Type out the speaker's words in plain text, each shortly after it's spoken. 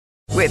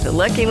With the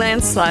Lucky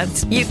Land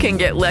Slots, you can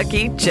get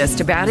lucky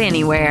just about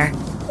anywhere.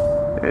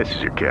 This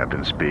is your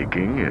captain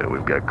speaking.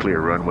 We've got clear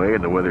runway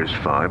and the weather's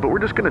fine, but we're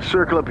just going to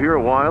circle up here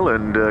a while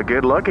and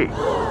get lucky.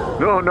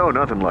 No,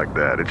 nothing like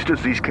that. It's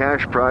just these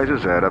cash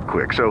prizes add up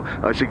quick. So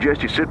I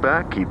suggest you sit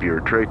back, keep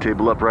your tray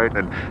table upright,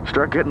 and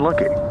start getting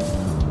lucky.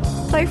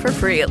 Play for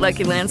free at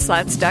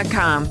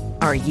LuckyLandSlots.com.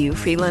 Are you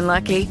feeling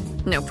lucky?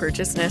 No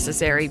purchase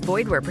necessary.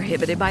 Void where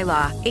prohibited by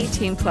law.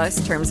 18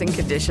 plus terms and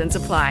conditions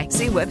apply.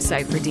 See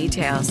website for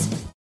details.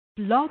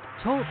 Blog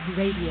Talk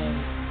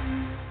Radio.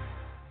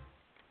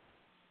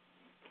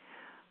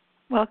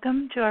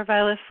 Welcome to our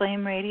Violet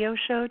Flame radio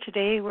show.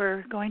 Today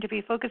we're going to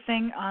be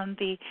focusing on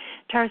the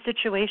entire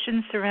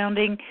situation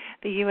surrounding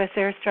the U.S.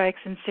 airstrikes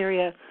in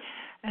Syria.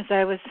 As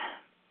I was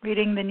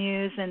reading the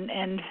news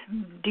and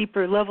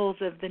deeper levels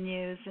of the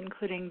news,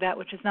 including that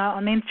which is not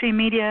on mainstream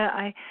media,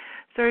 I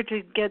started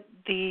to get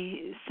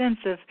the sense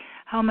of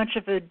how much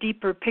of a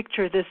deeper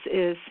picture this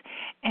is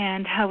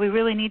and how we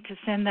really need to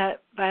send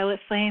that violet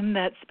flame,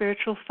 that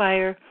spiritual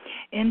fire,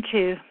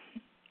 into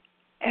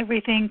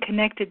everything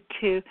connected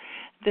to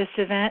this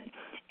event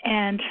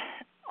and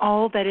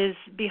all that is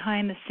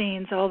behind the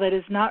scenes, all that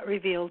is not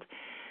revealed.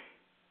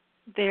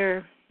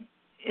 There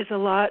is a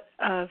lot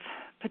of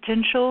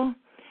potential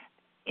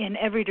in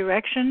every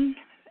direction,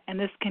 and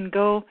this can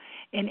go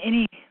in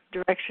any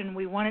direction.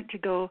 We want it to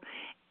go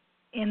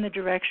in the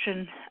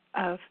direction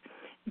of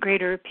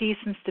greater peace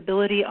and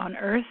stability on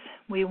earth.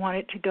 We want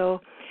it to go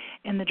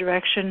in the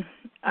direction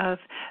of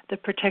the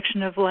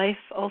protection of life,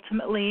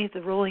 ultimately,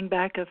 the rolling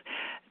back of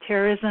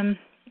terrorism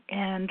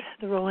and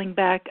the rolling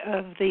back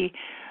of the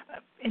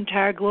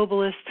entire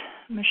globalist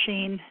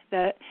machine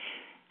that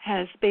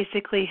has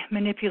basically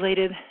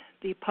manipulated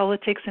the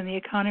politics and the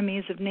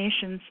economies of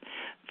nations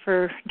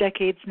for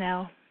decades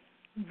now,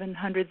 even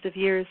hundreds of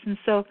years. And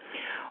so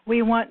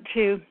we want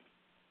to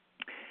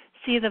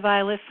see the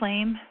violet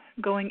flame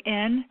going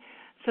in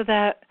so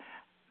that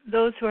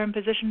those who are in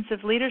positions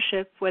of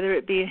leadership, whether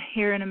it be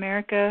here in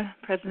America,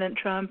 President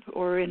Trump,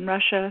 or in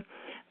Russia,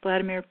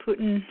 Vladimir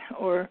Putin,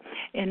 or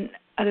in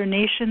other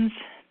nations,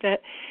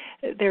 that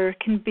there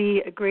can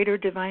be a greater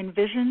divine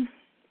vision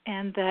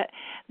and that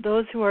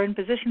those who are in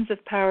positions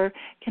of power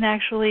can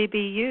actually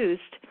be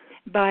used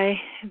by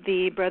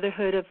the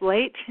Brotherhood of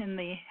Light in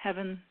the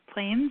heaven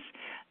planes,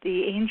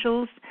 the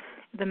angels,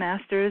 the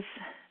masters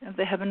of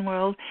the heaven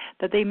world,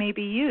 that they may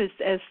be used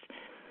as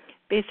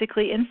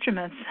basically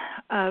instruments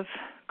of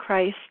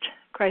Christ's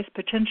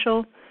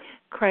potential,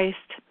 Christ's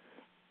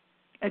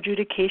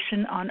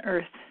adjudication on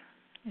earth.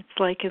 It's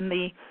like in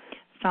the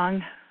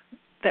song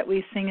that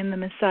we sing in the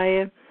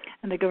Messiah,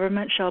 and the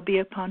government shall be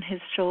upon his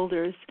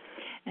shoulders.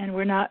 And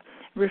we're not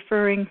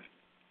referring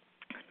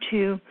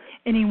to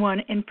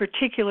anyone in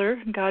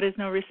particular. God is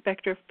no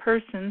respecter of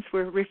persons.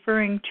 We're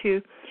referring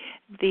to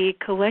the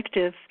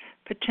collective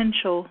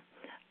potential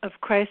of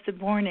Christ's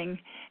adorning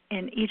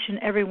in each and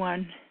every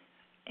one,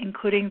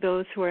 including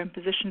those who are in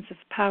positions of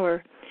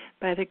power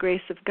by the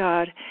grace of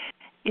God,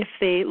 if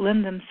they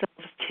lend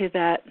themselves to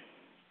that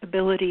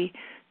ability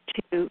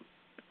to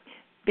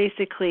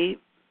basically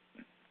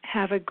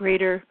have a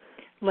greater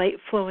light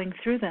flowing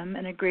through them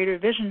and a greater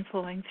vision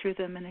flowing through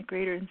them and a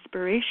greater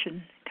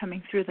inspiration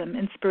coming through them.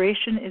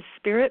 Inspiration is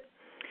spirit,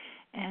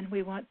 and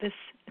we want this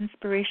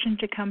inspiration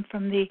to come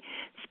from the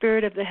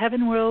spirit of the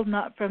heaven world,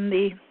 not from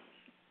the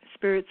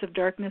spirits of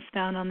darkness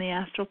found on the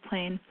astral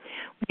plane.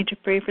 We need to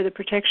pray for the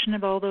protection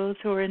of all those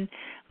who are in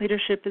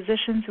leadership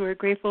positions. We're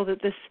grateful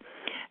that this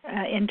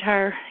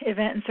entire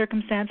event and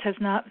circumstance has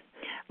not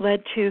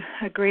led to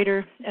a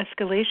greater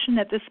escalation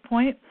at this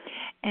point,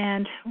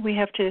 and we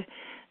have to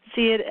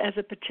see it as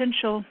a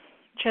potential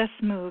chess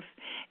move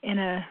in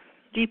a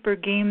deeper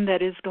game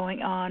that is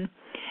going on.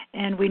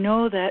 And we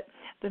know that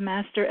the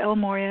Master El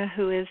Moria,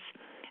 who is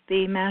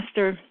the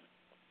Master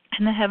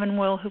in the heaven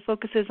world, who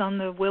focuses on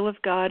the will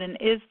of God and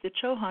is the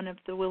Chohan of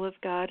the will of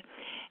God,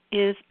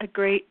 is a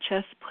great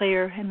chess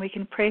player, and we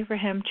can pray for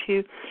him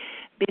to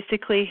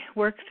basically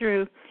work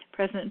through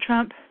President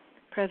Trump,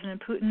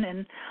 President Putin,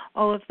 and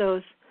all of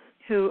those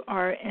who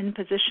are in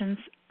positions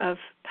of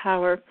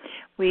power.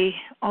 We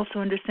also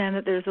understand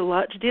that there's a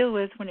lot to deal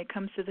with when it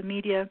comes to the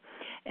media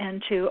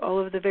and to all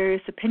of the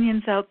various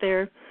opinions out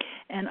there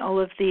and all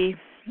of the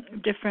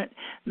different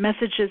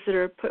messages that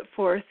are put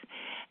forth.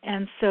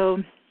 And so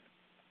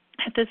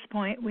at this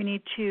point, we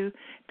need to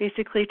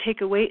basically take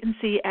a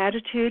wait-and-see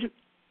attitude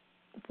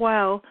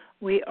while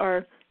we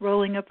are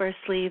rolling up our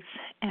sleeves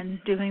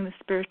and doing the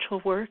spiritual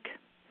work.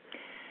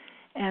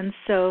 And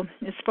so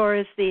as far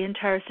as the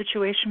entire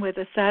situation with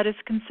Assad is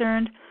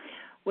concerned,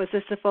 was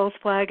this a false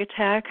flag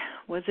attack?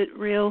 Was it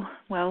real?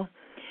 Well,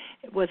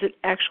 was it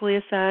actually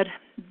Assad?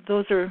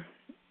 Those are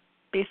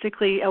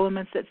basically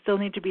elements that still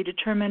need to be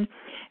determined.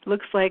 It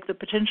looks like the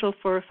potential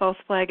for a false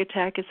flag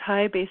attack is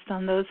high based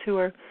on those who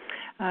are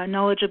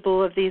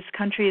knowledgeable of these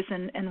countries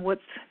and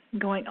what's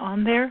going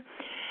on there.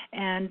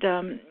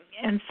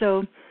 And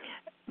so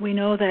we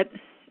know that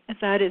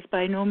Assad is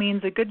by no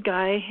means a good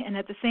guy, and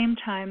at the same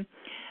time,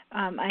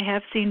 I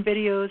have seen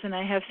videos, and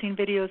I have seen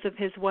videos of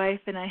his wife,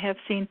 and I have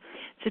seen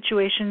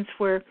situations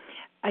where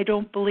I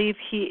don't believe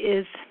he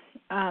is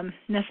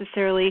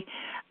necessarily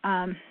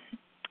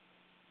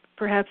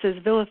perhaps as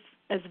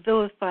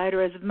vilified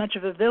or as much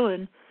of a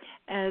villain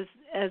as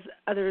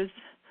others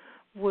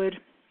would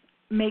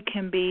make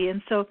him be.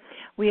 And so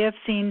we have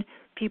seen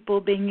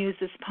people being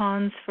used as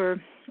pawns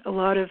for a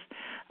lot of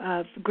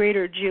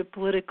greater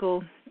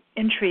geopolitical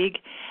intrigue,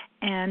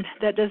 and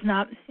that does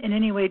not in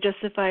any way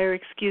justify or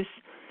excuse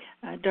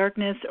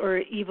darkness or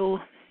evil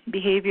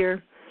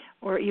behavior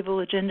or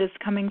evil agendas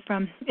coming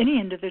from any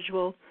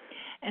individual.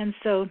 And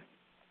so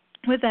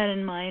with that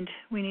in mind,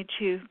 we need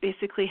to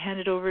basically hand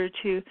it over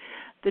to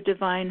the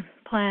divine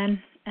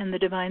plan and the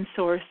divine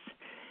source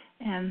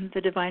and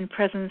the divine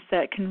presence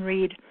that can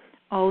read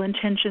all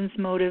intentions,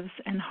 motives,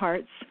 and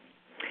hearts.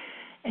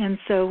 And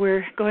so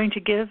we're going to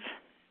give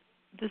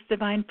this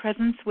divine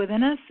presence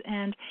within us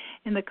and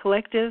in the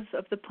collective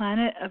of the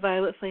planet a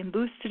violet flame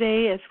boost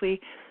today as we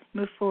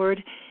move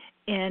forward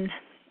in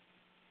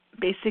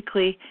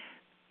basically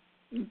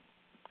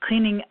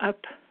cleaning up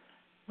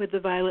with the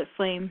violet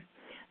flame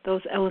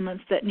those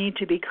elements that need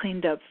to be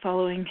cleaned up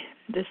following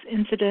this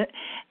incident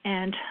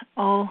and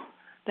all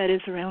that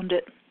is around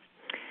it.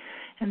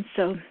 And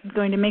so I'm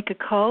going to make a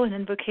call, an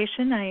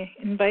invocation. I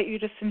invite you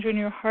to send in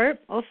your heart.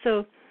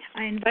 Also,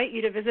 I invite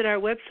you to visit our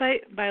website,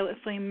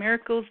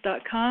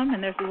 violetflamemiracles.com,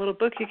 and there's a little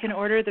book you can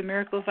order, The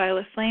Miracle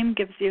Violet Flame.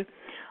 Gives you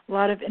a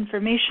lot of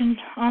information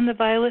on the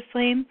violet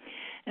flame.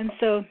 And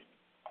so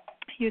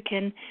you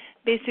can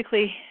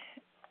basically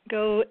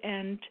go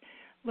and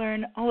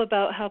learn all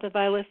about how the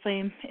violet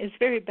flame is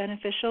very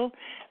beneficial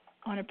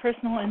on a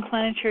personal and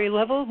planetary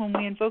level. When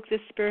we invoke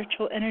this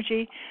spiritual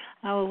energy,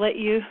 I will let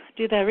you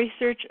do the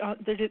research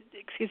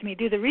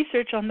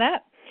on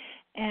that,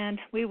 and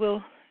we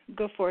will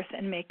go forth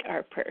and make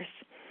our prayers.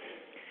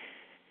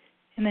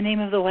 In the name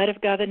of the light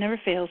of God that never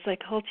fails, I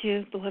call to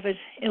you, beloved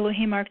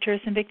Elohim,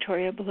 Arcturus, and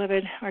Victoria,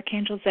 beloved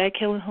Archangel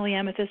Zadkiel and Holy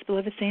Amethyst,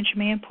 beloved Saint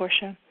Germain and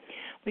Portia.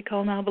 We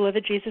call now,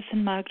 beloved Jesus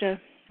and Magda.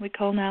 We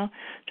call now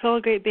to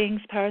all great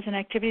beings, powers, and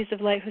activities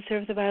of light who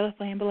serve the violet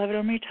flame, beloved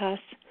Omritas.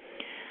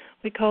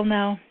 We call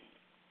now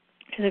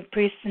to the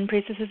priests and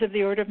priestesses of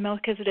the Order of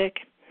Melchizedek,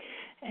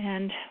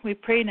 and we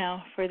pray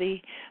now for the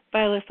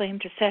violet flame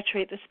to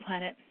saturate this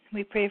planet.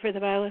 We pray for the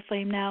violet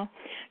flame now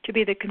to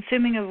be the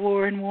consuming of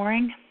war and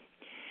warring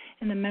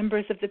in the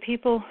members of the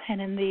people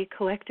and in the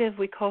collective.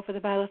 We call for the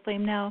violet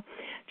flame now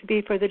to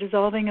be for the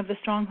dissolving of the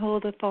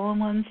stronghold of fallen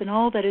ones and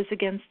all that is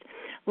against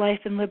life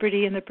and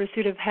liberty and the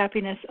pursuit of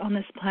happiness on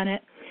this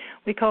planet.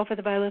 We call for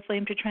the violet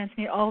flame to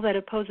transmute all that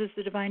opposes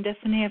the divine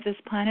destiny of this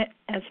planet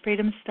as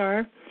freedom's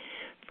star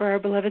for our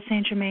beloved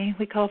Saint Germain.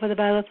 We call for the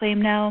violet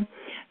flame now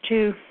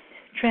to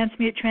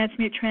transmute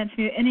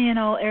any and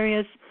all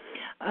areas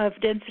of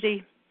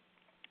density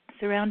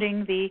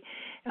surrounding the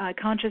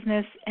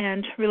consciousness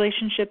and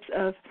relationships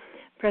of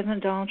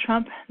President Donald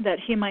Trump, that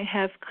he might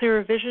have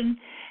clearer vision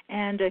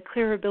and a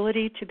clearer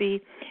ability to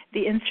be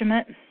the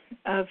instrument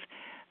of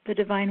the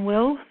divine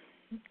will,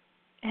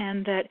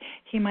 and that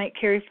he might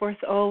carry forth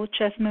all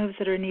chess moves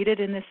that are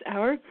needed in this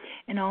hour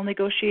in all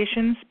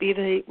negotiations, be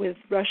they with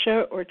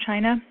Russia or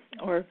China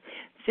or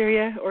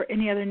Syria or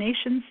any other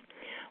nations.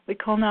 We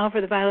call now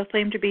for the violet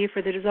flame to be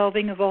for the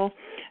dissolving of all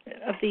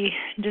of the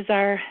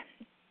desire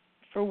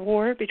for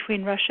war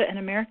between Russia and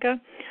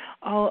America,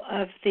 all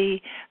of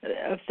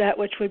that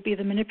which would be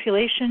the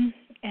manipulation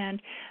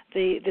and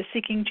the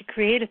seeking to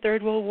create a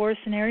third world war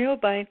scenario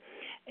by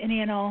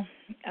any and all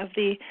of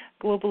the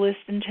globalist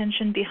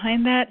intention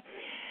behind that.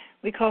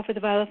 We call for the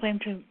violet flame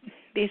to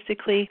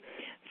basically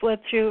flood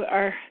through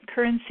our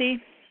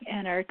currency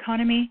and our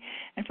economy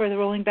and for the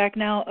rolling back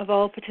now of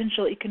all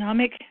potential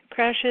economic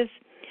crashes.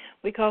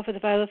 We call for the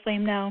violet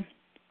flame now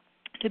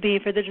to be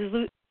for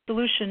the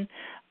solution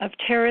of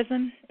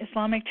terrorism,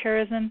 Islamic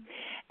terrorism,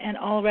 and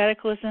all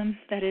radicalism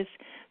that is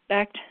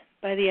backed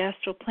by the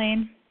astral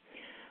plane.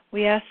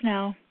 We ask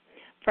now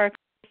for our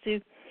calls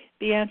to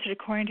be answered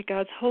according to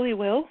God's holy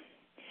will.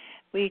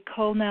 We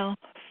call now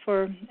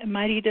for a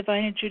mighty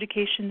divine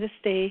adjudication this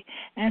day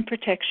and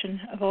protection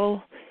of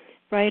all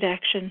right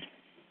action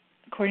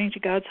according to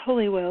God's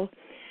holy will.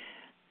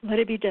 Let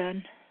it be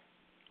done.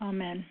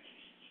 Amen.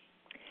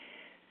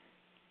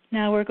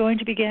 Now we're going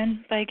to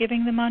begin by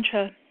giving the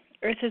mantra,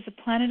 Earth is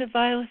a planet of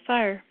violet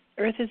fire.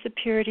 Earth is the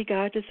purity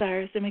God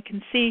desires. And we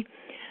can see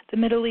the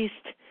Middle East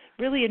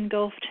really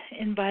engulfed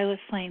in violet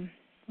flame.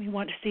 We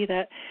want to see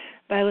that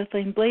violet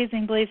flame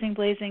blazing, blazing,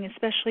 blazing,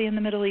 especially in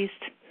the Middle East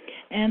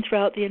and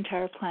throughout the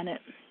entire planet.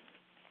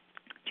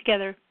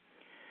 Together,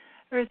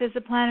 Earth is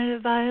a planet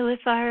of violet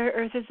fire.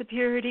 Earth is the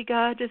purity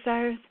God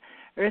desires.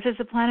 Earth is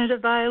a planet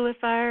of violet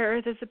fire.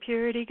 Earth is the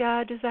purity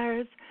God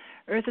desires.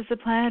 Earth is a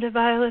planet of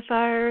violet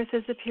fire. Earth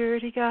is the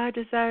purity God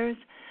desires.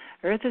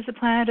 Earth is a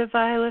planet of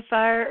violet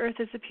fire. Earth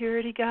is the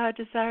purity God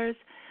desires.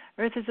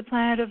 Earth is a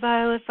planet of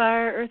violet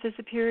fire. Earth is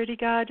the purity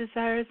God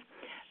desires.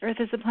 Earth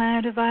is a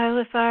planet of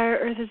violet fire.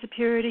 Earth is the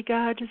purity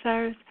God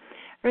desires.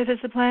 Earth is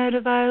a planet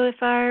of violet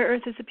fire.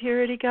 Earth is a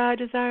purity God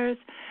desires.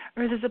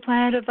 Earth is a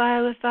planet of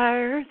violet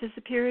fire. Earth is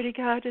a purity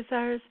God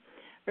desires.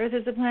 Earth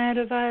is a planet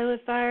of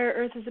violet fire.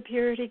 Earth is a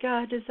purity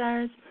God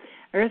desires.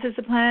 Earth is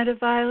a planet of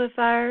violet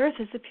fire. Earth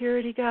is a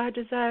purity God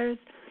desires.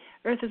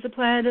 Earth is a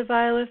planet of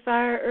violet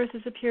fire. Earth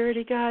is a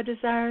purity God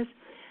desires.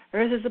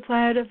 Earth is a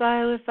planet of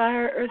violet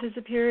fire. Earth is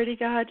a purity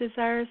God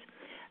desires.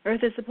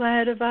 Earth is a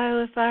planet of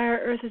violet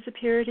fire. Earth is a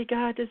purity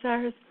God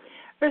desires.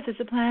 Earth is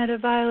a planet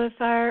of violet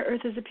fire.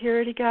 Earth is a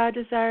purity God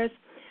desires.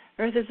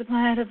 Earth is a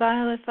planet of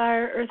violet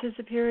fire. Earth is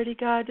a purity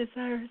God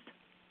desires.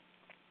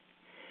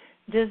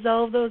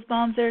 Dissolve those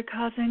bombs that are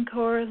causing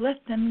core.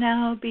 Let them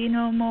now be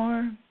no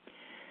more.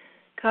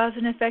 Cause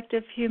and effect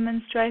of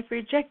human strife.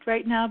 Reject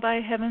right now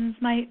by heaven's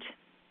might.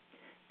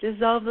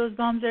 Dissolve those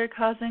bombs that are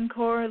causing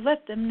core.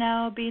 Let them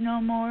now be no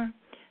more.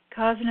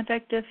 Cause and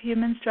effect of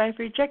human strife.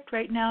 Reject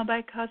right now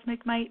by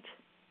cosmic might.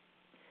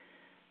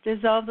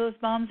 Dissolve those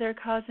bombs that are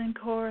causing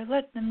core.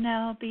 Let them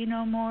now be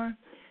no more.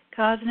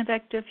 Cause and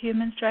effect of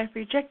human strife.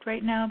 Reject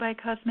right now by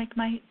cosmic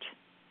might.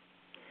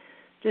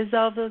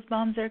 Dissolve those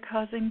bombs that are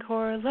causing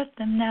core. Let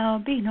them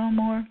now be no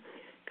more.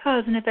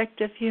 Cause and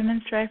effect of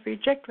human strife.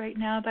 Reject right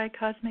now by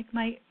cosmic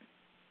might.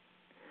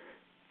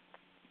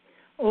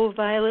 O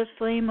violet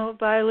flame, O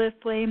violet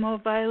flame, O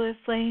violet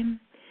flame.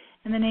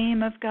 In the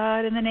name of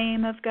God, in the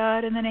name of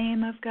God, in the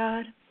name of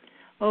God.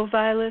 O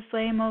violet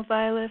flame, O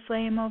violet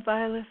flame, O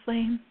violet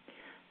flame.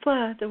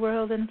 Flood the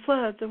world and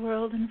flood the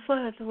world and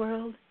flood the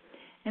world.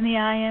 In the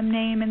I am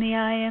name, in the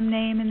I am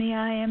name, in the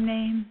I am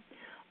name.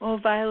 O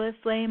violet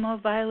flame, O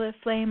violet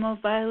flame, O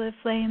violet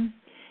flame.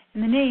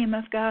 In the name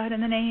of God,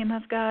 in the name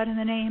of God, in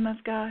the name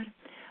of God.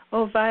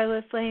 O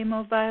violet flame,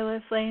 O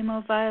violet flame,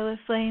 O violet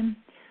flame.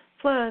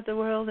 Flood the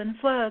world and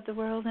flood the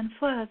world and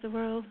flood the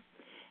world.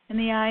 In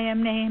the I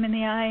am name, in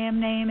the I am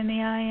name, in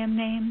the I am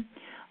name.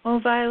 O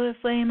violet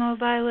flame, O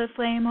violet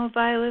flame, O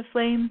violet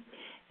flame.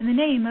 In the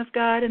name of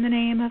God, in the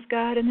name of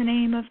God, in the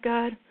name of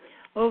God.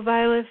 O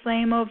violet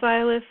flame, O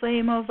violet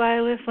flame, O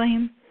violet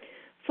flame.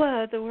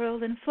 Flood the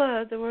world and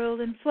flood the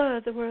world and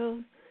flood the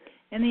world.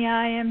 In the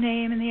I am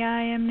name, in the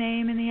I am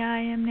name, in the I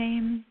am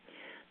name.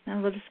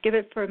 Now we'll just give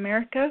it for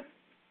America.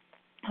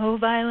 O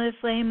violet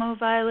flame, O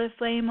violet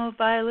flame, O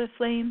violet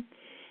flame.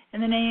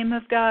 In the name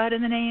of God,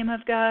 in the name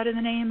of God, in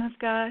the name of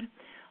God.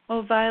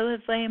 O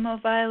violet flame, O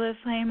violet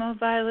flame, O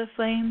violet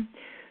flame.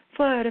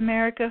 Flood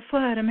America,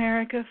 flood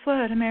America,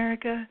 flood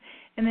America.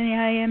 In the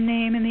I am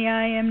name, in the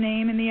I am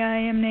name, in the I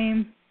am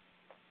name.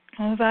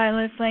 O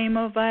violet flame,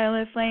 O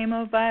violet flame,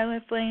 O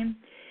violet flame.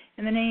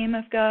 In the name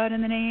of God,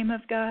 in the name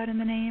of God, in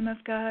the name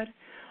of God.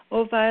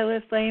 O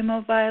violet flame,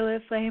 O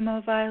violet flame,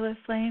 O violet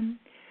flame.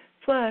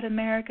 Flood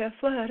America,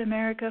 flood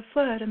America,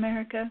 flood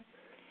America.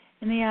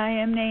 In the I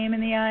am name, in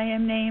the I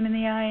am name, in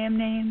the I am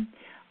name.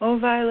 O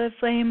violet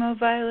flame, O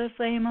violet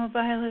flame, O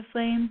violet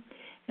flame.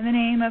 In the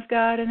name of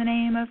God, in the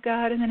name of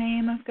God, in the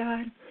name of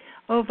God.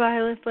 O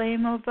violet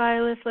flame, O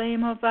violet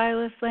flame, O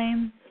violet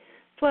flame.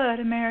 Flood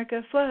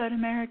America, flood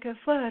America,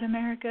 flood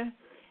America.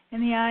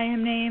 In the I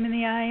am name, in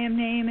the I am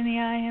name, in the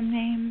I am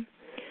name.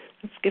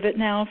 Let's give it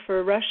now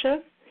for Russia.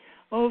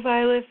 O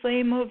violet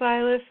flame, O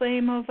violet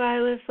flame, O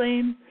violet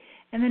flame.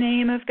 In the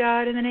name of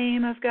God, in the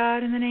name of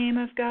God, in the name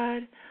of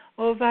God.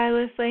 O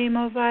violet flame,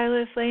 O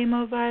violet flame,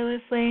 O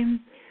violet flame.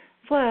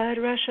 Flood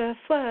Russia,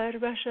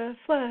 flood Russia,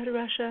 flood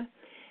Russia.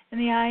 In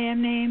the I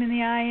am name, in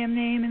the I am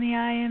name, in the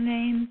I am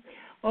name.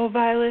 O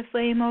violet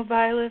flame, O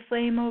violet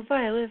flame, O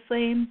violet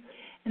flame.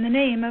 In the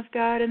name of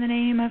God, in the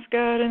name of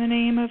God, in the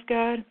name of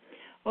God.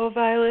 O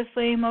violet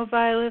flame, O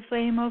violet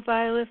flame, O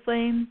violet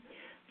flame.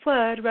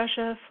 Flood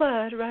Russia,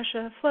 flood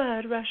Russia,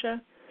 flood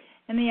Russia.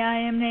 In the I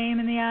am name,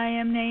 in the I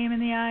am name, in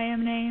the I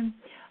am name.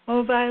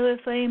 O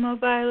violet flame, O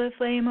violet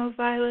flame, O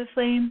violet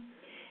flame.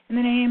 In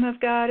the name of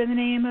God, in the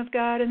name of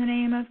God, in the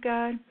name of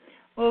God.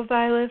 O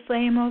violet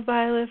flame, O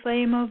violet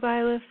flame, O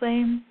violet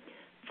flame.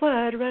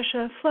 Flood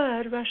Russia,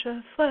 flood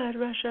Russia, flood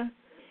Russia.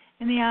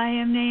 In the I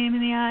am name,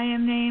 in the I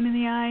am name, in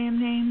the I am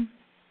name.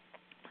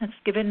 Let's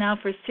give it now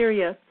for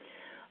Syria.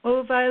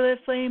 O violet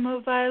flame,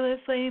 O violet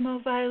flame, O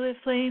violet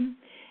flame.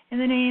 In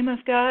the name of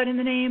God, in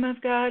the name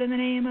of God, in the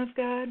name of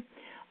God.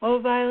 O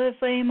violet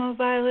flame, O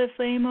violet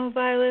flame, O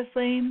violet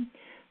flame.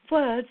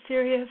 Flood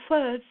Syria,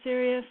 flood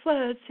Syria,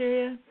 flood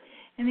Syria.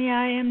 In the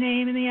I am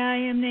name, in the I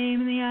am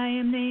name, in the I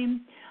am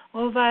name.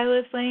 O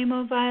violet flame,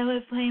 O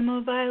violet flame,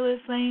 O violet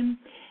flame.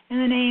 In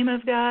the name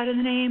of God, in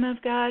the name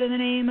of God, in the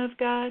name of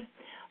God.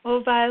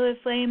 O violet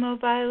flame, O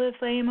violet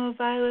flame, O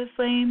violet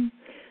flame.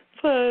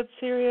 Flood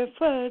Syria,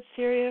 flood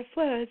Syria,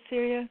 flood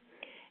Syria.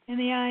 In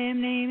the I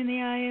am name, in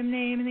the I am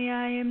name, in the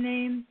I am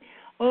name.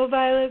 O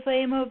violet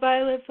flame, O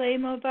violet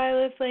flame, O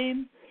violet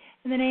flame.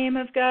 In the name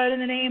of God, in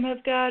the name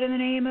of God, in the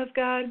name of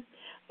God.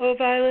 O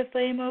violet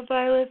flame, O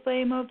violet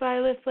flame, O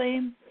violet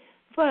flame.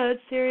 Flood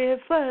Syria,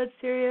 flood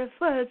Syria,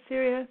 flood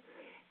Syria.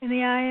 In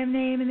the I am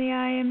name, in the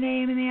I am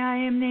name, in the I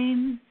am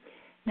name.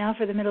 Now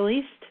for the Middle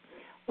East.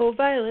 O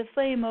violet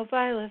flame, O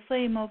violet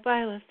flame, O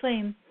violet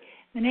flame.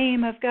 In the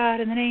name of God,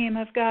 in the name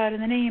of God,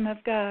 in the name of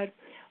God.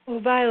 O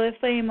violet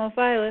flame, O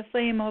violet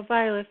flame, O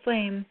violet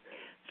flame.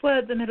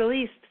 Flood the Middle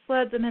East,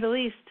 flood the Middle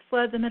East,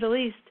 flood the Middle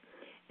East.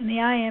 In the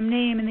I am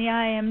name, in the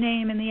I am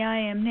name, in the I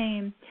am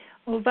name.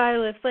 O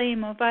violet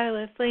flame, O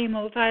violet flame,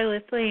 O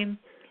violet flame.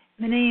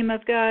 In the name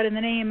of God, in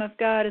the name of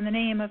God, in the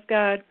name of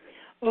God.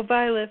 O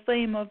violet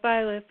flame, O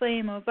violet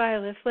flame, O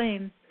violet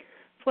flame.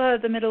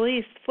 Flood the Middle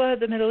East, flood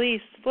the Middle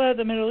East, flood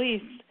the Middle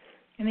East.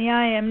 In the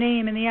I am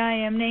name, in the I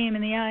am name,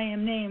 in the I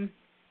am name.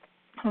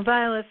 O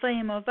violet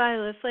flame, O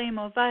violet flame,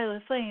 O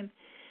violet flame.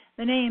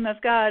 In the name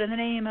of God, in the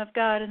name of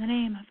God, in the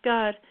name of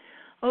God.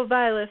 O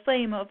violet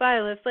flame, O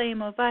violet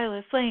flame, O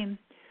violet flame.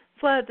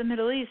 Flood the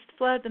Middle East,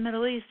 flood the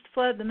Middle East,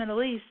 flood the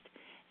Middle East.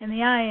 In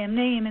the I am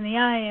name, in the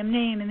I am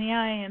name, in the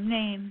I am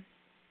name.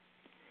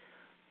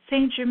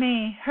 Saint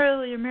Germain,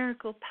 hurl your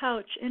miracle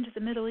pouch into the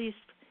Middle East.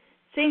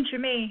 Saint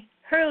Germain,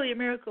 hurl your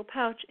miracle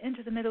pouch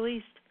into the Middle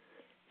East.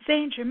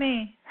 Saint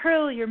Germain,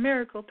 hurl your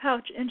miracle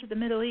pouch into the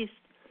Middle East.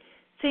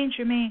 Saint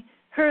Germain,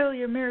 hurl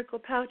your miracle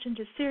pouch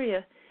into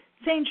Syria.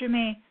 Saint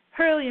Germain,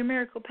 hurl your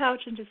miracle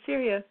pouch into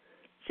Syria.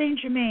 Saint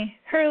Germain,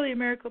 hurl your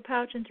miracle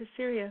pouch into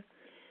Syria.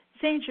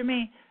 Saint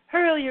Germain,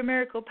 hurl your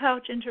miracle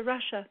pouch into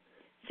Russia.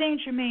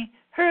 Saint Germain,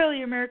 hurl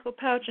your miracle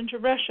pouch into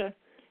Russia.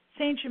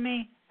 Saint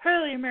Germain,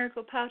 hurl your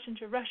miracle pouch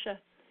into Russia.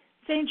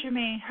 Saint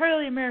Germain,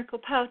 hurl your miracle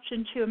pouch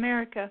into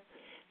America.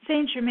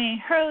 Saint Germain,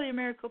 hurl your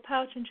miracle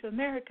pouch into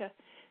America.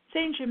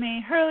 Saint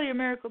Germain, hurl your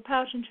miracle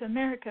pouch into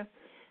America.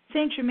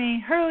 Saint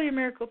Germain, hurl your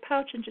miracle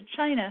pouch into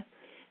China.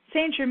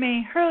 Saint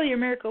Germain, hurl your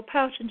miracle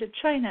pouch into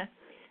China.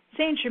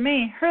 Saint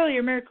Germain, hurl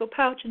your miracle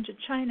pouch into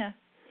China.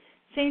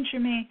 Saint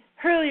Germain,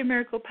 hurl your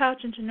miracle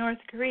pouch into North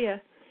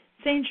Korea.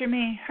 Saint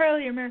Germain, hurl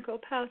your miracle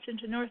pouch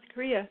into North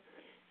Korea.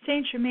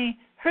 Saint Germain,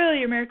 hurl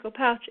your miracle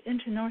pouch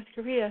into North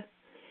Korea.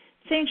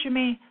 Saint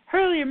Germain,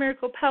 hurl your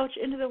miracle pouch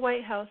into the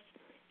White House.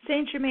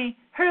 Saint Germain,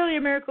 hurl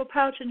your miracle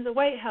pouch into the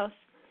White House.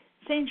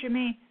 Saint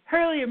Germain,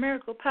 hurl your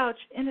miracle pouch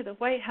into the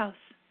White House.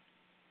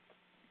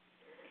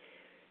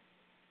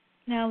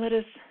 Now let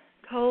us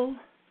call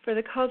for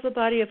the causal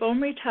body of Om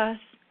Ritas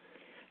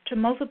to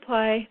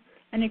multiply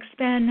and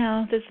expand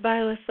now this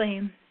violet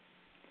flame.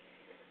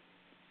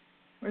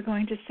 We're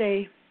going to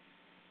say,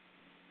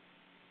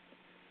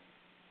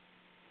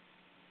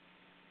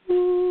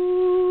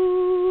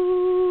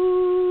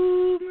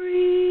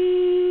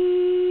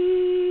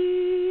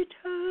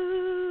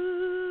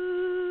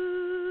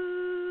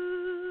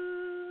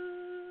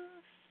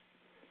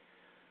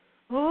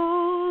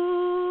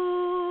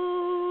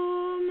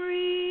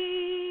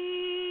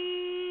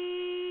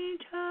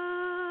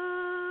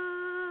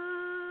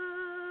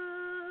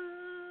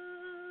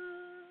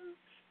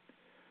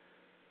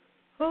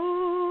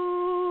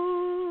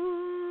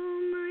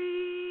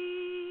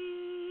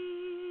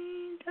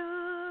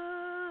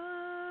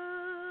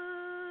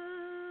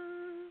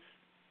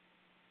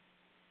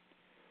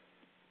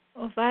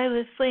 O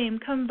violet flame,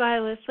 come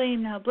violet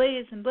flame, now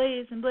blaze and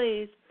blaze and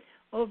blaze.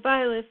 O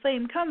violet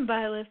flame, come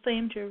violet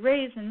flame, to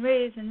raise and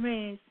raise and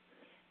raise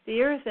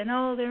the earth and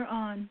all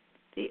thereon,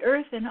 the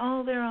earth and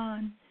all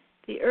thereon,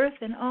 the earth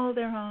and all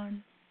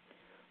thereon.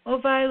 O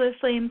violet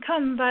flame,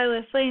 come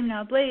violet flame,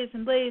 now blaze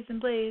and blaze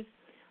and blaze.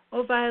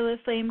 O violet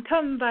flame,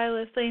 come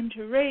violet flame,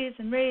 to raise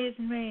and raise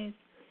and raise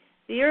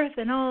the earth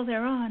and all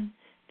thereon,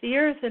 the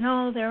earth and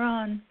all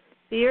thereon,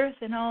 the earth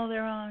and all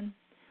thereon.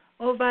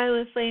 O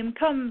violet flame,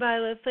 come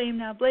violet flame,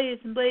 now blaze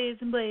and blaze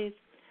and blaze.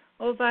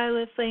 O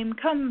violet flame,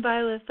 come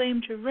violet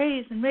flame, to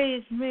raise and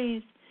raise and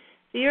raise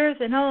the earth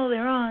and all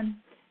thereon,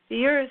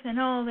 the earth and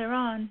all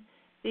thereon,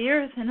 the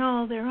earth and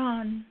all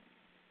thereon.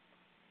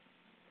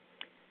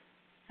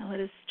 Now let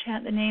us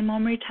chant the name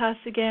Om Ritas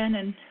again,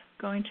 and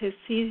going to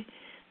see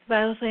the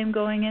violet flame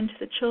going into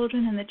the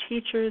children and the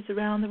teachers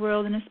around the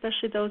world, and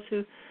especially those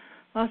who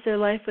lost their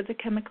life with the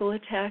chemical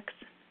attacks.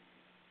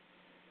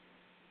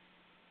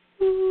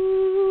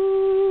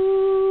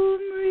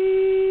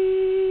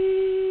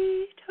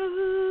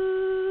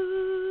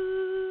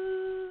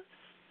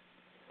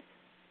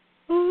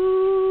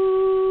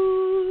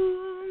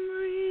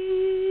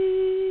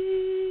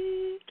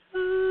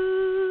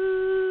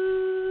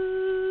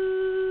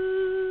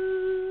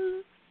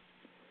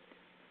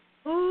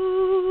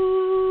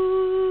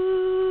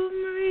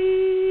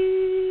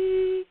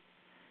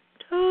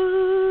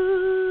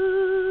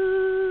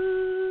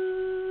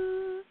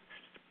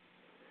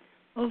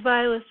 O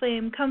violet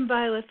flame, come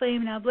violet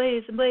flame, now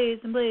blaze and blaze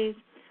and blaze.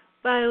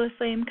 Violet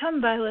flame,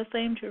 come violet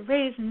flame, to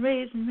raise and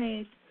raise and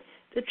raise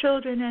the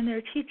children and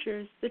their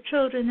teachers, the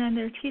children and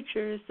their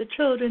teachers, the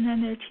children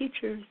and their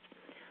teachers.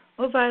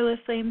 O violet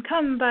flame,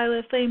 come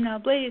violet flame, now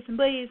blaze and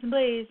blaze and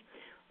blaze.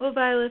 O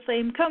violet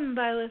flame, come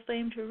violet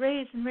flame, to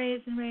raise and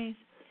raise and raise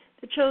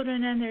the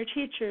children and their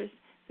teachers,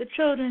 the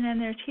children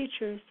and their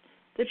teachers,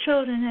 the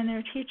children and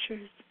their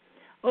teachers.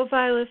 O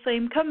violet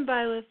flame, come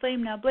violet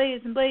flame, now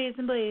blaze and blaze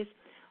and blaze.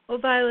 O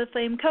violet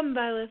flame, come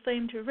violet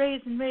flame, to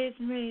raise and raise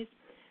and raise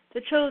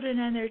the children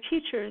and their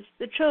teachers,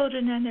 the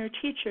children and their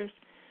teachers,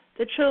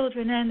 the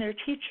children and their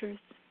teachers.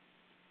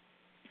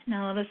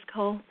 Now let us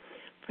call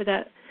for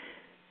that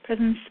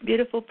presence,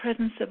 beautiful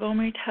presence of Om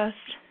Ritas,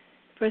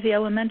 for the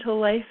elemental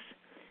life,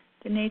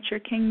 the nature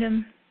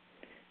kingdom,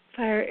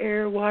 fire,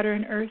 air, water,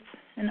 and earth,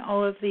 and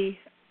all of the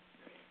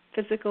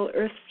physical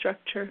earth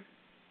structure.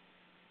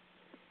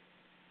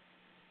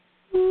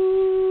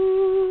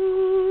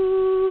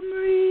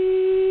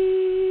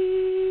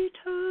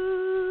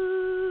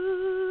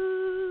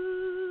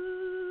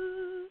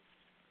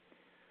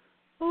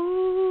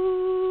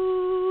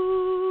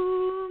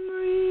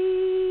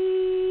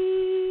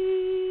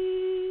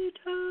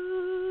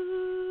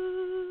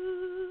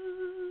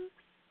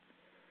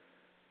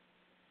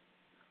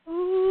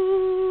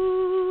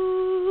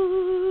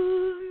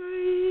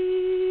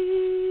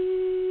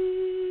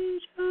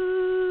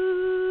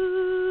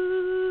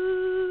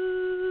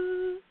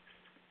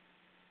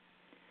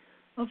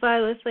 O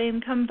violet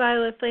flame, come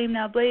violet flame,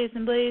 now blaze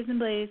and blaze and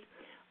blaze.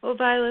 O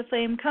violet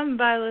flame, come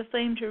violet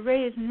flame, to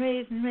raise and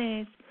raise and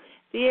raise.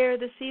 The air,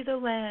 the sea, the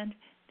land,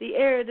 the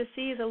air, the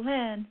sea, the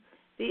land,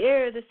 the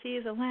air, the sea,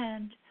 the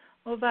land.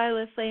 O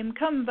violet flame,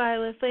 come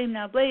violet flame,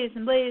 now blaze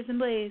and blaze and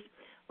blaze.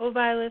 O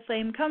violet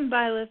flame, come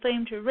violet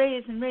flame, to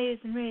raise and raise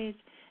and raise.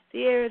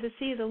 The air, the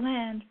sea, the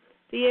land,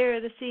 the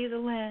air, the sea, the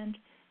land,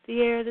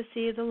 the air, the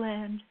sea, the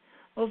land.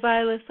 O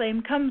violet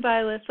flame, come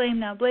violet flame,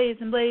 now blaze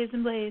and blaze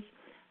and blaze.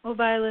 O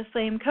violet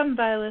flame, come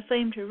violet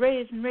flame, to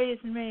raise and raise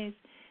and raise.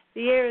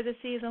 The air, the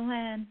sea, the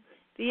land,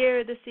 the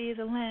air, the sea,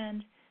 the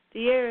land,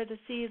 the air, the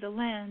sea, the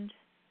land.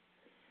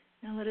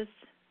 Now let us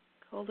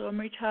call the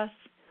Omritas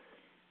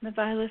and the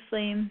violet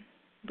flame,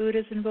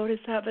 Buddhas and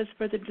Bodhisattvas,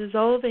 for the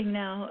dissolving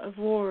now of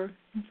war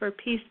and for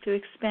peace to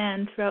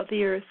expand throughout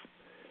the earth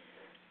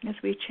as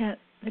we chant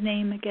the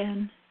name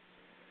again.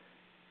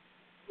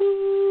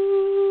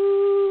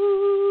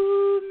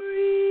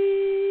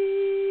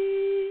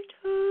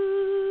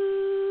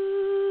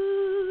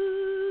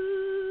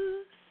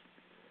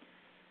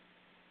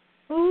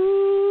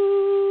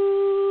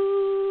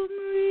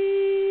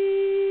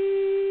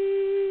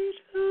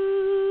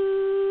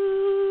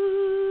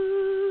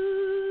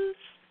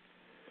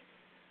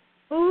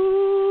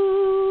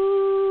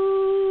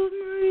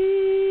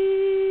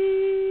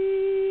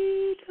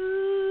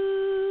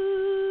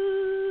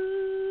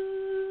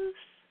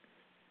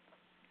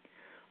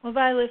 O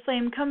violet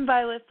flame, come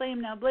violet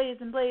flame, now blaze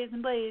and blaze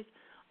and blaze.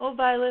 O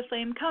violet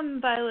flame, come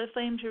violet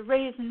flame, to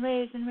raise and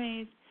raise and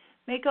raise.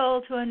 Make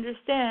all to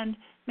understand,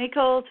 make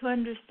all to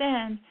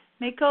understand,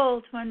 make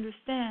all to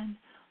understand.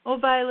 O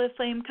violet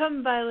flame,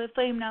 come violet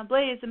flame, now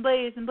blaze and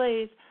blaze and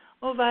blaze.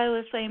 O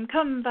violet flame,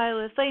 come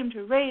violet flame,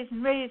 to raise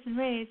and raise and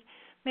raise.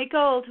 Make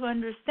all to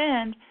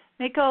understand,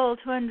 make all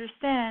to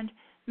understand,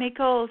 make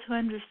all to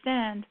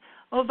understand.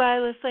 O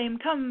violet flame,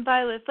 come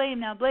violet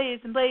flame, now blaze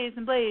and blaze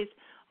and blaze.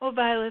 O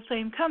violet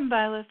flame, come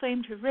violet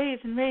flame, to raise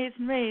and raise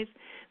and raise.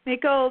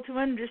 Make all to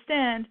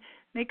understand,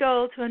 make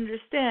all to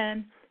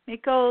understand,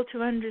 make all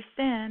to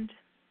understand.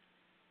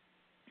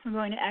 I'm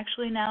going to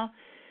actually now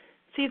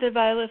see the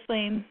violet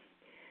flame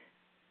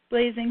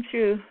blazing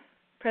through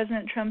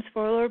President Trump's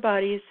four lower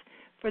bodies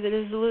for the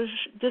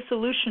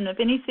dissolution of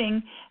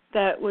anything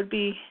that would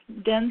be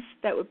dense,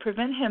 that would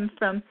prevent him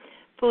from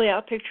fully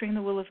outpicturing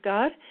the will of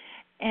God,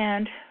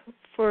 and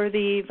for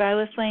the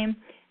violet flame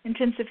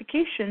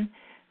intensification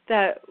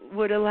that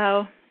would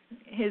allow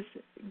his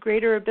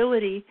greater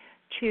ability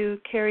to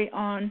carry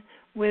on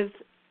with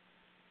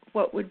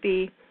what would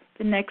be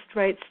the next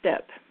right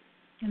step.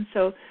 And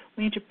so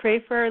we need to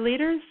pray for our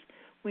leaders.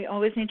 We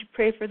always need to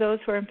pray for those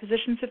who are in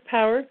positions of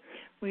power.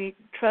 We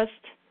trust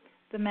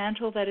the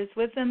mantle that is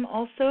with them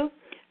also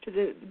to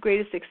the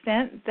greatest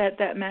extent that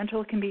that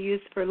mantle can be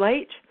used for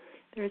light.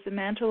 There is a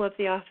mantle of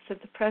the office of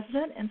the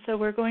president, and so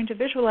we're going to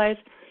visualize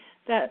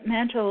that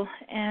mantle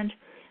and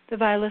the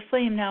violet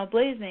flame now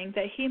blazing,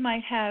 that he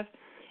might have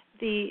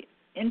the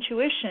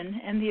intuition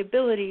and the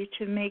ability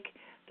to make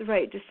the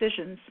right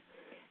decisions,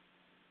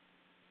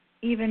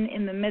 even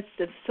in the midst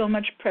of so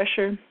much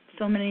pressure,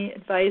 so many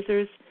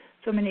advisors,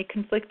 so many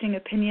conflicting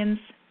opinions,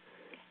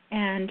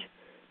 and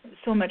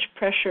so much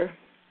pressure,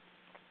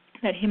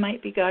 that he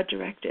might be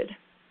God-directed.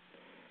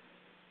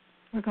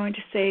 We're going to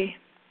say,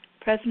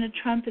 President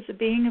Trump is a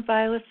being of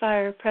violet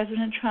fire.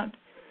 President Trump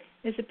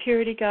is a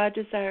purity God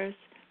desires.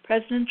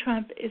 President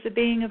Trump is a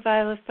being of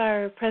violet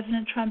fire.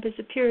 President Trump is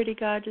a purity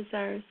God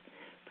desires.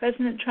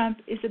 President Trump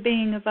is a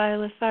being of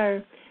violet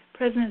fire.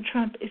 President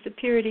Trump is a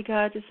purity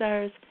God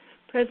desires.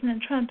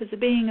 President Trump is a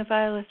being of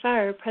violet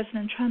fire.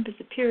 President Trump is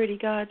a purity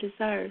God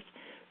desires.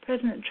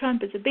 President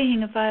Trump is a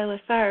being of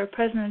violet fire.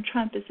 President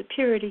Trump is a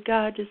purity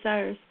God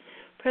desires.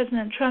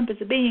 President Trump is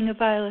a being of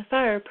violet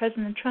fire.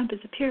 President Trump is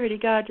a purity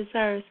God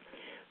desires.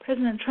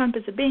 President Trump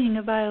is a being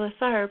of violet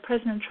fire.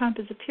 President Trump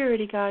is a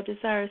purity God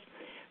desires.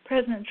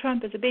 President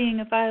Trump is a being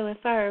of violet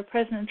fire.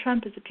 President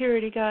Trump is a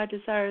purity God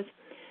desires.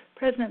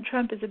 President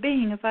Trump is a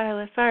being of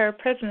violet fire.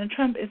 President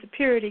Trump is a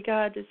purity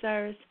God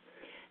desires.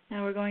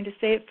 Now we're going to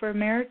say it for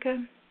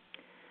America.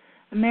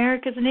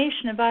 America is a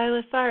nation of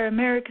violet fire.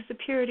 America is a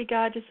purity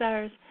God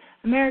desires.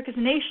 America is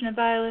a nation of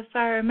violet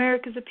fire.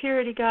 America is a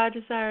purity God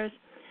desires.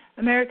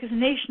 America is a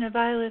nation of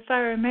violet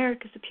fire.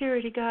 America is a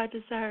purity God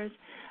desires.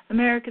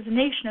 America is a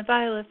nation of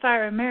violet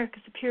fire. America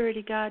is a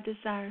purity God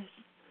desires.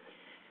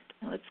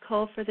 Now let's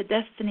call for the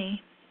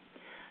destiny.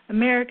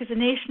 America's a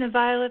nation of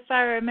violet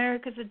fire.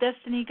 America's a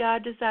destiny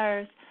God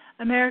desires.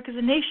 America's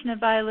a nation of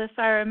violet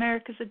fire.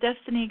 America's a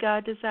destiny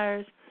God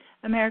desires.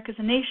 America's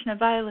a nation of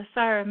violet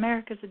fire.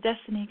 America's a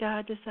destiny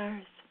God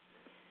desires.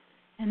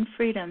 And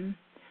freedom.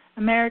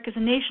 America's a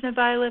nation of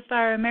violet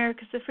fire.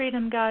 America's the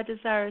freedom God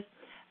desires.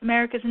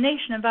 America's a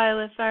nation of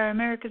violet fire.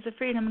 America's the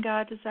freedom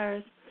God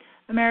desires.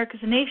 America's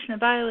a nation of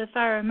violet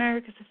fire.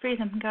 America's the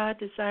freedom God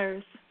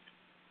desires.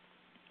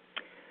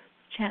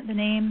 Chant the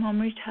name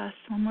Omritas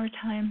one more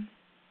time.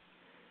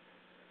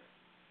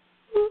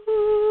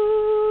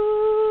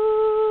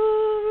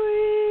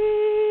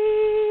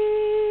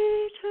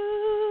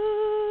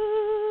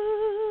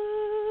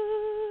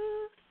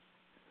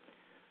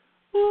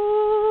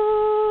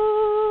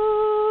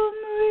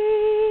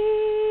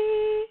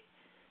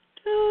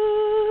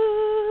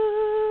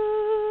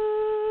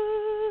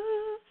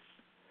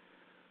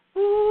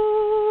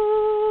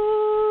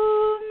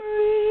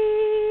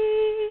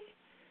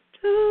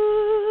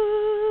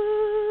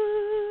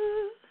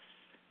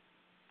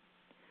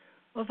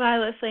 O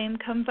violet flame,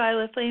 come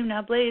violet flame,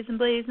 now blaze and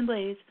blaze and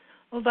blaze.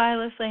 O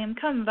violet flame,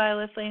 come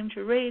violet flame,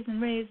 to raise and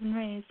raise and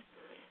raise.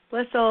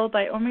 Bless all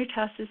by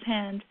Omritas's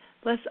hand.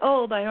 Bless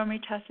all by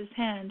Omritas's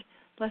hand.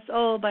 Bless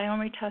all by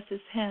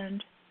Omritas's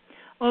hand.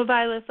 O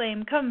violet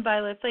flame, come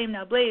violet flame,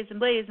 now blaze and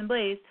blaze and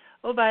blaze.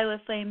 O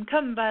violet flame,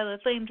 come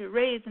violet flame, to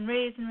raise and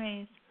raise and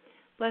raise.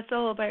 Bless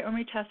all by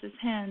Omritas's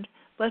hand.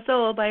 Bless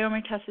all by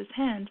Omritas's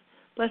hand.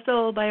 Bless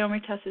all by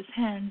Omritas's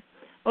hand.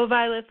 O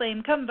violet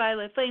flame, come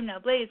violet flame, now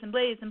blaze and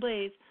blaze and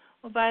blaze.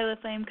 O violet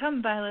flame, come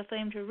violet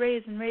flame, to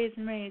raise and raise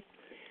and raise.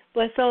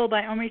 Bless all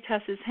by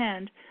Omritas's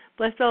hand.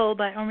 Bless all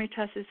by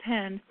Omritas's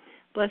hand.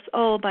 Bless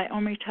all by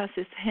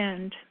Omritas's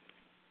hand.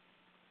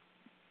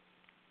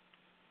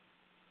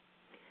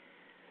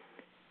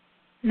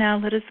 Now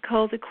let us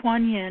call to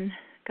Kuan Yin,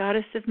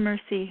 Goddess of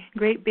Mercy,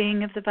 great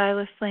being of the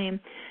violet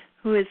flame,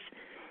 who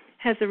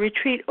has a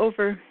retreat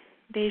over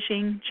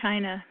Beijing,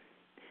 China.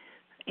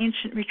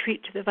 Ancient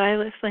retreat to the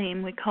violet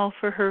flame. We call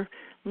for her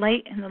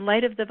light and the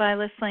light of the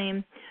violet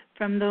flame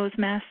from those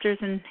masters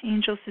and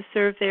angels who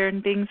serve there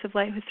and beings of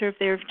light who serve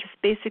there.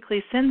 Just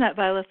basically send that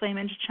violet flame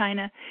into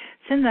China.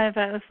 Send that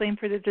violet flame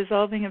for the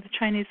dissolving of the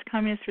Chinese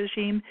communist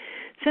regime.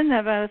 Send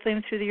that violet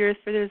flame through the earth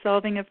for the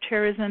dissolving of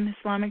terrorism,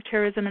 Islamic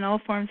terrorism, and all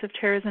forms of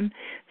terrorism.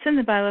 Send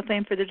the violet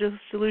flame for the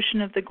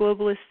dissolution of the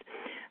globalist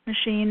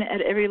machine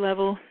at every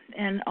level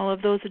and all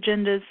of those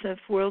agendas of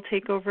world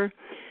takeover.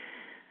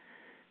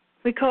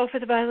 We call for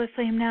the violet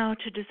flame now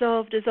to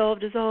dissolve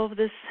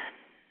this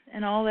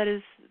and all that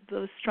is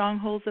those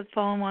strongholds of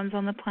fallen ones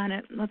on the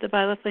planet. Let the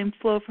violet flame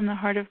flow from the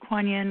heart of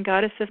Kuan Yin,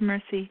 Goddess of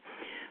Mercy.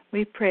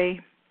 We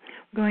pray.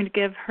 We're going to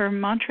give her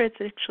mantra. It's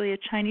actually a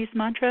Chinese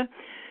mantra,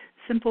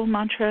 simple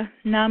mantra,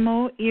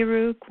 Namo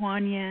Iru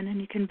Kuan Yin. And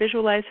you can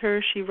visualize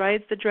her. She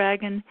rides the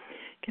dragon.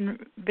 You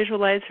can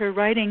visualize her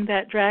riding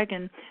that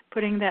dragon,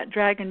 putting that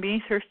dragon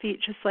beneath her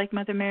feet, just like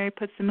Mother Mary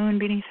puts the moon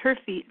beneath her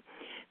feet,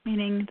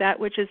 meaning that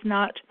which is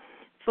not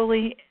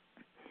fully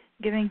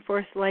giving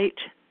forth light,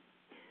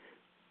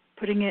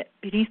 putting it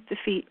beneath the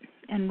feet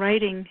and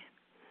riding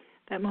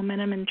that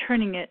momentum and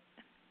turning it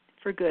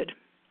for good.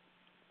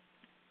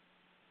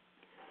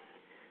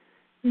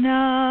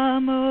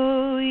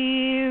 Namo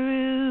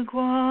Iru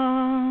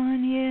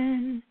Kuan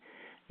Yin,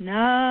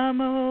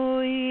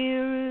 Namo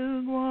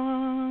Iru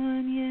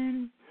Kuan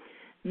Yin,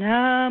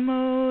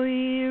 Namo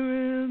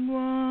Iru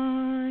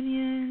Kuan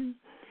Yin,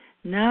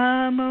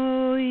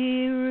 Namo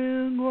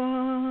Iru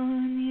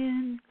Kuan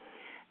Yin,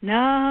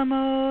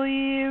 Namo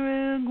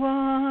Iru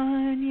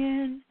Kuan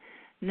Yin,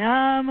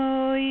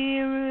 Namo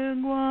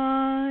Iru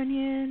Kuan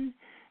Yin,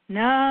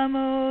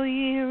 Namo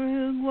Iru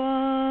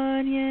Kuan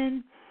Yin,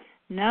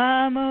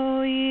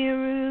 Namo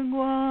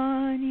Iru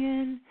Kuan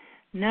Yin,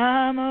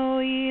 Namo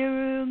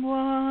Iru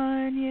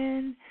Kuan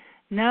Yin,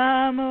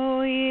 Namo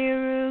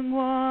Iru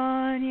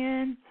Kuan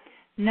Yin,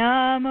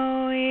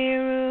 Namo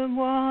Iru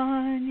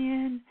Kuan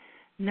Yin,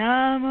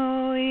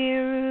 Namo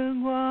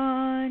Iru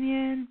Kuan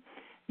Yin,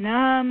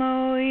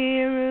 Namo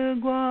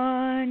Iru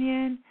Kuan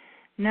Yin,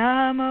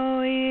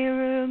 Namo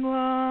Iru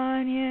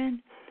Kuan Yin,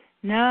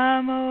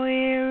 Namo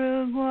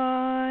Iru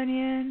Kuan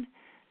Yin,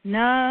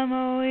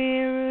 Namo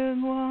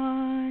Iru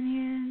Kuan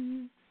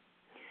Yin.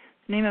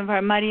 In the name of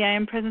our mighty I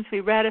Am Presence, we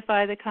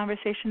ratify the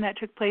conversation that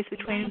took place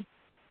between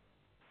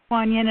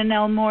Kuan Yin and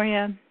El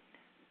Morya,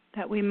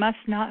 that we must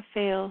not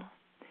fail.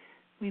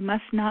 We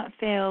must not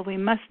fail. We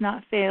must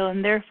not fail.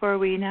 And therefore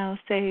we now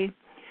say,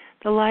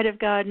 the light of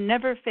God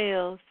never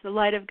fails. The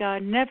light of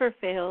God never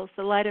fails.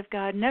 The light of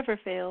God never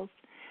fails.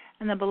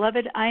 And the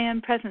beloved I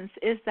Am Presence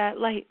is that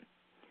light.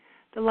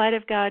 The light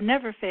of God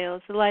never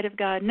fails. The light of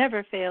God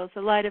never fails.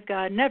 The light of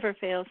God never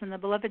fails. And the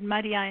beloved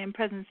mighty I Am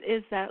Presence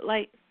is that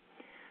light.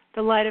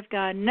 The light of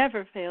God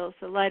never fails.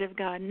 The light of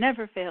God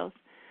never fails.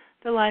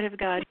 The light of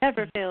God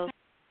never fails.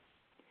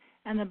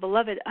 And the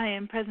beloved I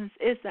Am Presence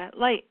is that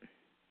light.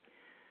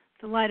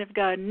 The light of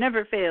God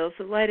never fails.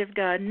 The light of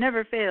God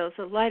never fails.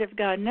 The light of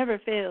God never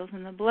fails.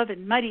 And the beloved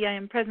mighty I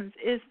Am Presence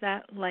is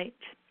that light.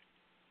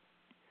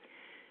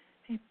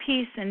 May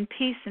peace and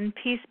peace and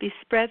peace be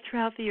spread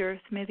throughout the earth.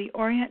 May the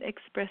Orient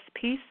express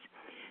peace.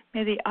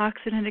 May the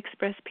Occident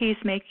express peace.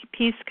 May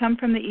peace come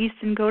from the east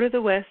and go to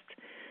the west,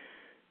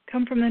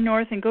 come from the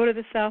north and go to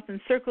the south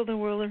and circle the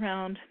world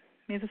around.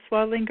 May the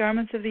swaddling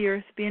garments of the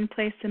earth be in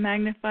place to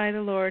magnify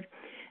the Lord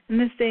in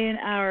this day and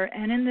hour,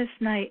 and in this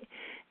night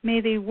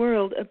may the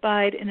world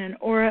abide in an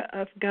aura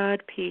of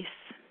God peace.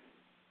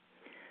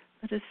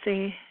 Let us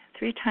say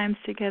 3 times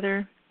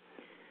together,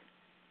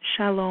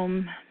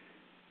 Shalom.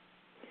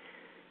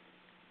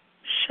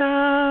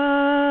 Shalom.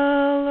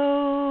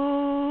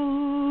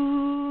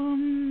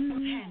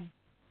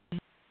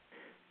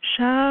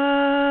 Shalom.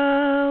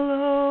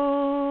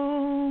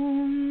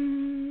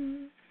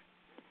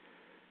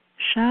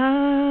 Shalom.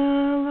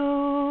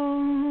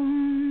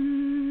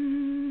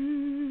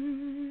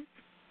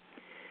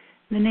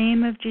 In the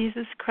name of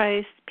Jesus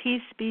Christ,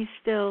 peace be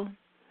still.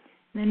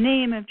 In the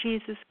name of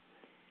Jesus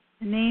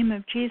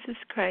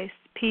Christ,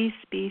 peace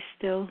be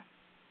still.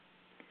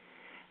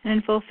 And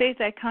in full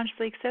faith, I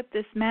consciously accept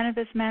this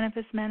manifest.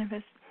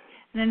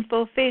 And in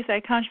full faith,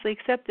 I consciously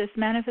accept this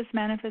manifest.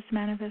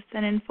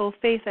 And in full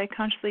faith, I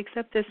consciously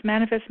accept this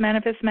manifest.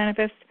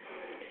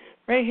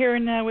 Right here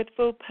and now, with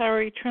full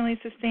power, eternally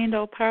sustained,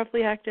 all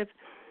powerfully active,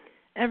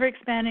 ever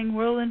expanding,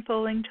 world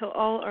unfolding, till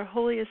all are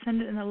wholly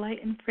ascended in the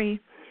light and free.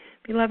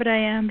 Beloved I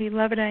am,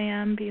 beloved I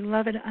am,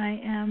 beloved I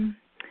am.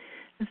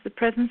 As the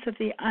presence of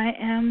the I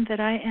am that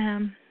I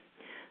am,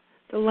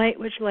 the light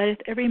which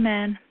lighteth every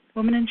man,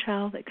 woman, and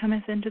child that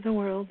cometh into the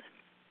world.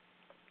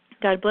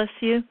 God bless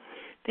you.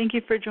 Thank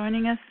you for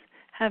joining us.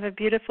 Have a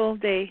beautiful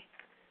day.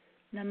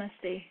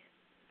 Namaste.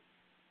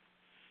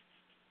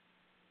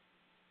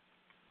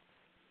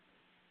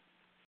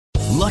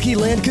 Lucky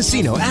Land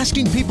Casino,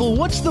 asking people,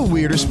 what's the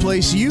weirdest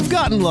place you've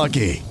gotten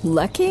lucky?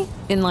 Lucky?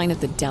 In line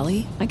at the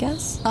deli, I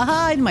guess?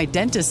 Aha, in my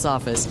dentist's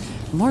office.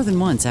 More than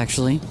once,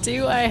 actually.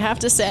 Do I have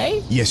to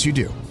say? Yes, you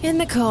do. In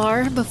the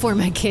car before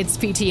my kids'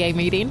 PTA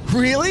meeting.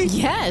 Really?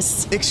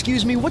 Yes.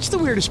 Excuse me, what's the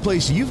weirdest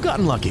place you've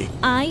gotten lucky?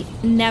 I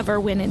never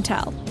win and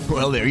tell.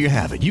 Well, there you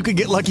have it. You can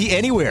get lucky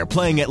anywhere,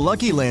 playing at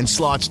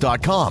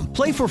LuckyLandSlots.com.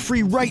 Play for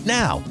free right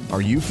now.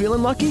 Are you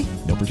feeling lucky?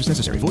 No purchase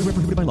necessary. Void where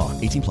prohibited by law.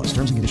 18+.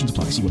 Terms and conditions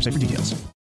apply. See website for details.